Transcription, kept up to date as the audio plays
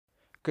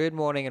Good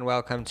morning and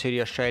welcome to the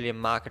Australian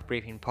Market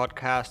Briefing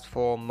podcast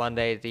for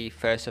Monday, the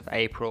 1st of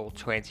April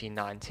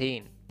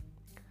 2019.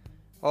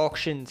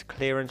 Auctions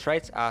clearance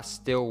rates are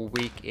still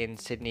weak in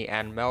Sydney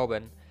and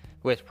Melbourne,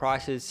 with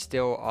prices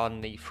still on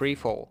the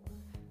freefall.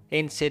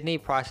 In Sydney,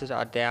 prices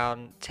are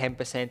down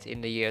 10% in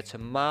the year to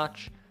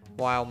March,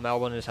 while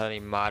Melbourne is only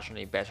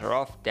marginally better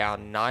off,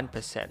 down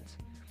 9%.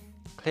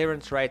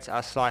 Clearance rates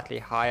are slightly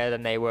higher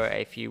than they were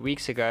a few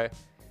weeks ago,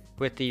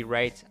 with the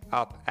rate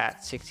up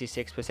at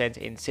 66%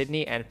 in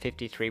Sydney and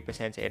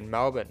 53% in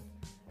Melbourne,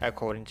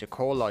 according to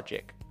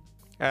CoreLogic.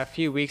 A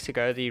few weeks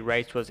ago, the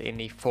rate was in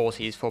the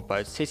 40s for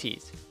both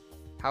cities.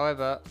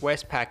 However,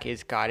 Westpac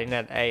is guiding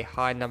at a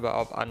high number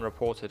of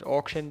unreported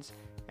auctions,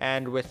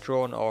 and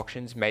withdrawn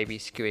auctions may be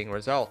skewing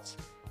results,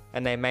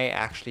 and they may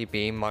actually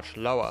be much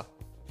lower.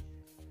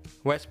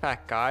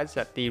 Westpac guides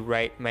that the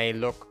rate may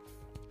look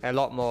a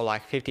lot more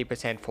like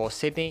 50% for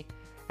Sydney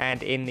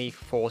and in the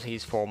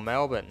 40s for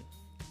Melbourne.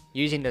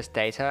 Using this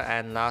data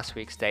and last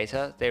week's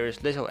data, there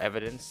is little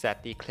evidence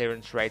that the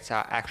clearance rates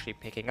are actually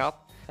picking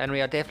up, and we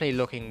are definitely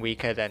looking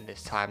weaker than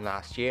this time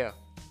last year.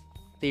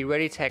 The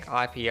ReadyTech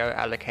IPO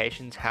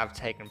allocations have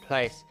taken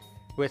place,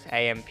 with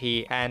AMP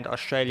and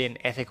Australian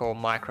Ethical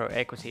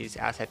Microequities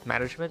Asset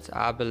Management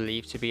are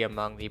believed to be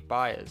among the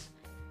buyers.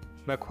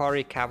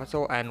 Macquarie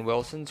Capital and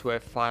Wilsons were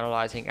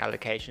finalising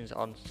allocations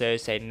on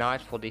Thursday night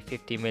for the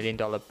 $50 million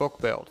book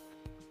build.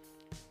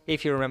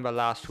 If you remember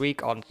last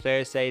week, on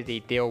Thursday, the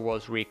deal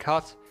was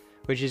recut,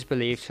 which is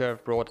believed to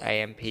have brought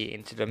AMP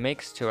into the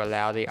mix to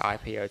allow the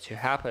IPO to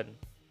happen.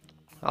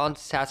 On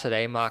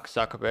Saturday, Mark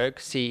Zuckerberg,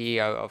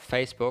 CEO of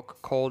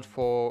Facebook, called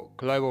for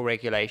global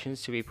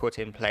regulations to be put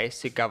in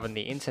place to govern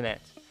the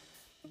internet.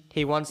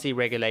 He wants the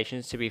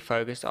regulations to be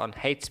focused on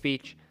hate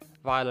speech,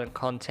 violent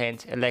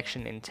content,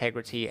 election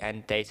integrity,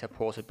 and data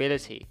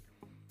portability.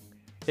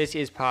 This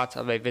is part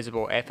of a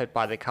visible effort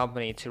by the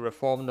company to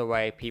reform the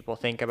way people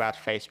think about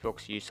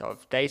Facebook's use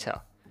of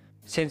data.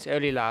 Since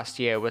early last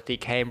year, with the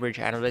Cambridge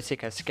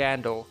Analytica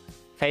scandal,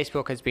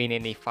 Facebook has been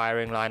in the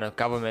firing line of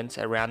governments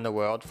around the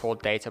world for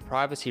data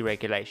privacy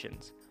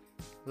regulations.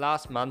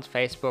 Last month,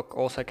 Facebook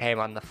also came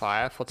under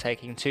fire for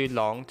taking too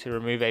long to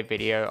remove a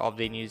video of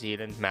the New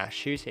Zealand mass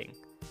shooting.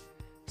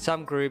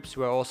 Some groups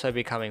were also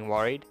becoming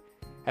worried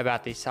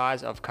about the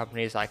size of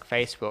companies like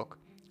Facebook,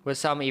 with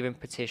some even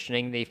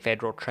petitioning the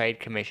Federal Trade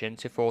Commission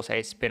to force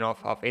a spin-off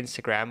of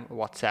Instagram,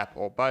 WhatsApp,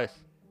 or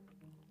both.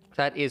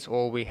 That is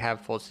all we have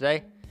for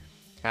today.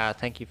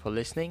 Thank you for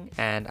listening,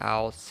 and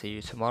I'll see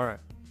you tomorrow.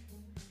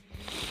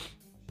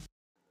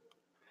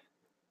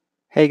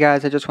 Hey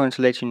guys, I just wanted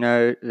to let you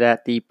know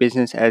that the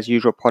Business as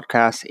Usual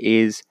podcast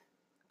is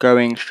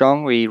going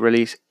strong. We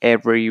release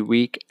every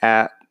week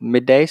at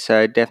midday,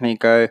 so definitely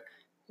go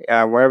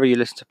wherever you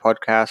listen to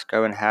podcasts,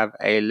 go and have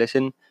a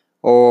listen,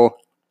 or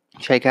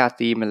check out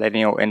the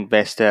Millennial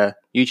Investor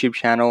YouTube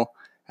channel.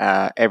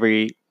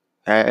 Every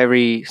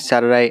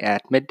Saturday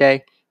at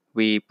midday,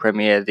 we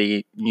premiere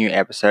the new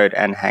episode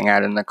and hang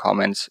out in the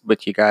comments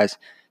with you guys.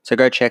 So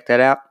go check that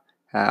out.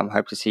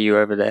 Hope to see you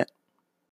over there.